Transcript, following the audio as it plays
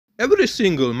Every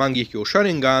single Mangekyou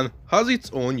Sharingan has its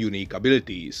own unique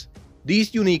abilities.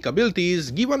 These unique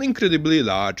abilities give an incredibly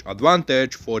large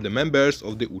advantage for the members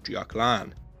of the Uchiha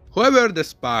clan. However,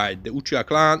 despite the Uchiha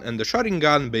clan and the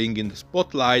Sharingan being in the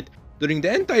spotlight during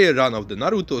the entire run of the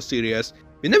Naruto series,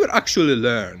 we never actually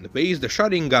learned why is the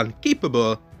Sharingan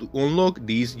capable to unlock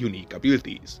these unique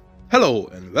abilities. Hello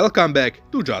and welcome back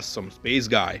to Just Some Space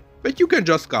Guy, but you can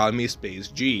just call me Space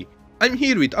G. I'm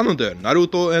here with another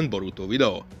Naruto and Boruto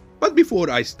video. But before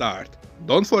I start,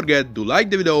 don't forget to like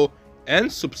the video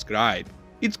and subscribe.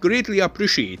 It's greatly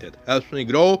appreciated, helps me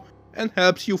grow and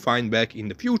helps you find back in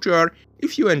the future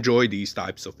if you enjoy these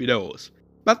types of videos.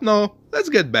 But now, let's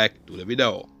get back to the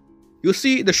video. You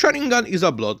see, the Sharingan is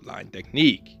a bloodline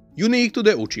technique, unique to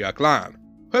the Uchiha clan.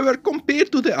 However,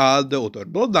 compared to all the other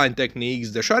bloodline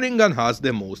techniques, the Sharingan has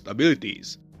the most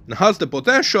abilities, and has the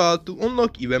potential to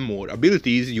unlock even more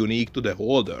abilities unique to the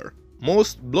holder.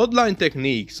 Most bloodline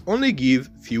techniques only give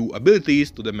few abilities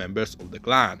to the members of the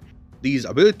clan. These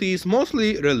abilities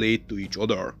mostly relate to each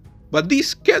other. But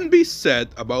this can be said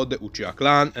about the Uchiha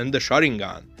clan and the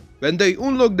Sharingan. When they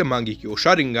unlock the Mangekyou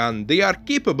Sharingan, they are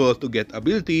capable to get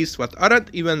abilities that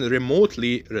aren't even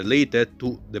remotely related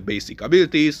to the basic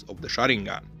abilities of the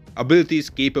Sharingan. Abilities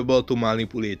capable to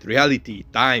manipulate reality,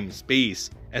 time,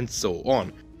 space, and so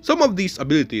on. Some of these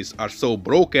abilities are so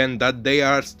broken that they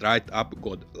are straight up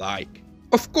godlike.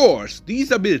 Of course, these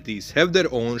abilities have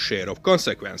their own share of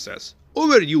consequences.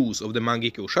 Overuse of the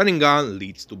Mangekyou Sharingan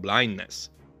leads to blindness.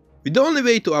 The only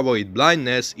way to avoid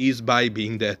blindness is by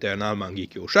being the eternal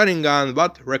Mangekyou Sharingan,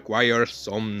 that requires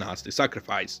some nasty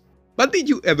sacrifice. But did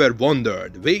you ever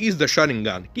wonder why is the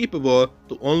Sharingan capable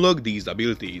to unlock these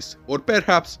abilities? Or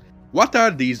perhaps, what are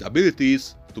these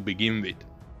abilities to begin with?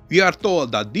 We are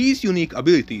told that these unique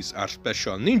abilities are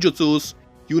special ninjutsus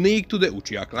unique to the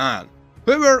Uchiha clan.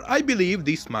 However, I believe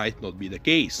this might not be the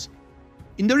case.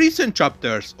 In the recent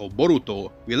chapters of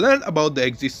Boruto, we learned about the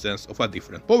existence of a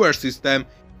different power system.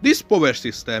 This power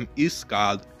system is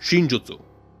called Shinjutsu.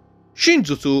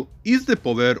 Shinjutsu is the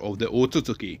power of the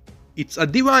Otsutsuki. It's a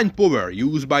divine power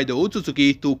used by the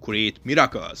Otsutsuki to create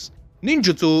miracles.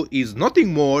 Ninjutsu is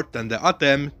nothing more than the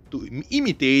attempt to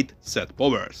imitate said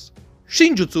powers.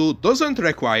 Shinjutsu doesn't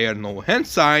require no hand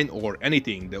sign or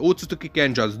anything, the Otsutsuki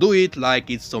can just do it like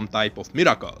it's some type of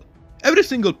miracle. Every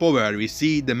single power we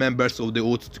see the members of the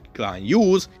Otsutsuki clan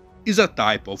use is a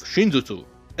type of Shinjutsu.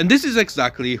 And this is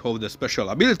exactly how the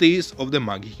special abilities of the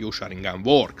Mangekyou Sharingan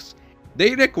works.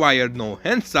 They require no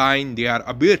hand sign, they are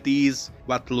abilities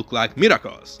that look like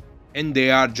miracles. And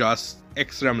they are just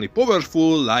extremely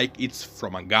powerful like it's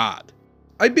from a god.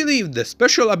 I believe the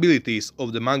special abilities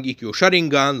of the Mangekyou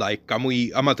Sharingan like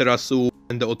Kamui, Amaterasu,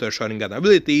 and the other Sharingan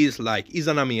abilities like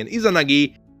Izanami and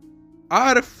Izanagi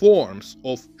are forms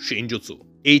of Shinjutsu,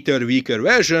 either weaker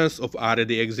versions of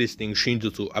already existing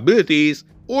Shinjutsu abilities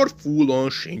or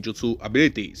full-on Shinjutsu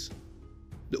abilities.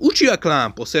 The Uchiha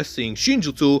clan possessing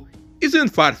Shinjutsu isn't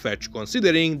far-fetched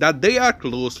considering that they are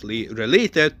closely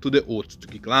related to the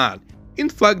Otsutsuki clan. In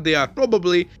fact, they are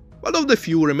probably one of the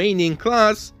few remaining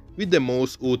clans with the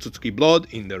most Otsutsuki blood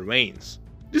in their veins.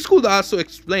 This could also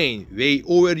explain why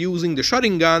overusing the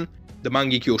Sharingan, the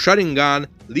Mangekyou Sharingan,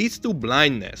 leads to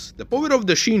blindness. The power of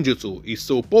the Shinjutsu is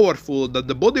so powerful that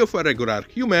the body of a regular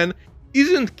human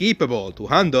isn't capable to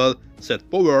handle said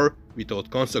power without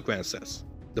consequences.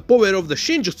 The power of the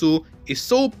Shinjutsu is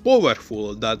so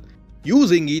powerful that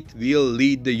using it will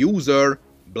lead the user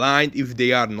blind if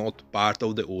they are not part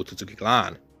of the Otsutsuki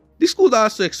clan. This could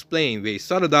also explain why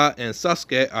Sarada and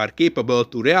Sasuke are capable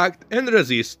to react and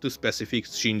resist to specific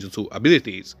Shinjutsu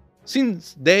abilities,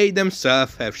 since they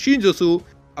themselves have Shinjutsu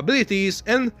abilities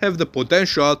and have the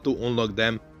potential to unlock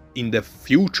them in the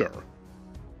future.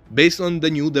 Based on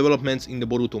the new developments in the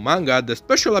Boruto manga, the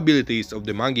special abilities of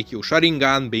the Mangekyou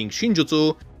Sharingan being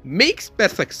Shinjutsu makes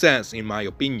perfect sense in my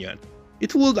opinion.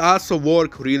 It would also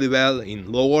work really well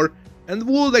in lore and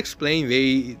would explain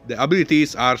why the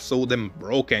abilities are so damn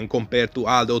broken compared to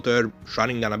all the other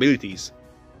Sharingan abilities.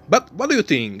 But what do you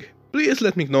think? Please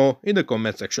let me know in the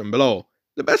comment section below.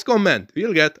 The best comment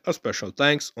will get a special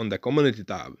thanks on the community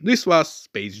tab. This was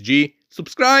Space G,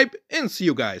 subscribe and see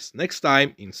you guys next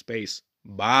time in space.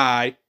 Bye!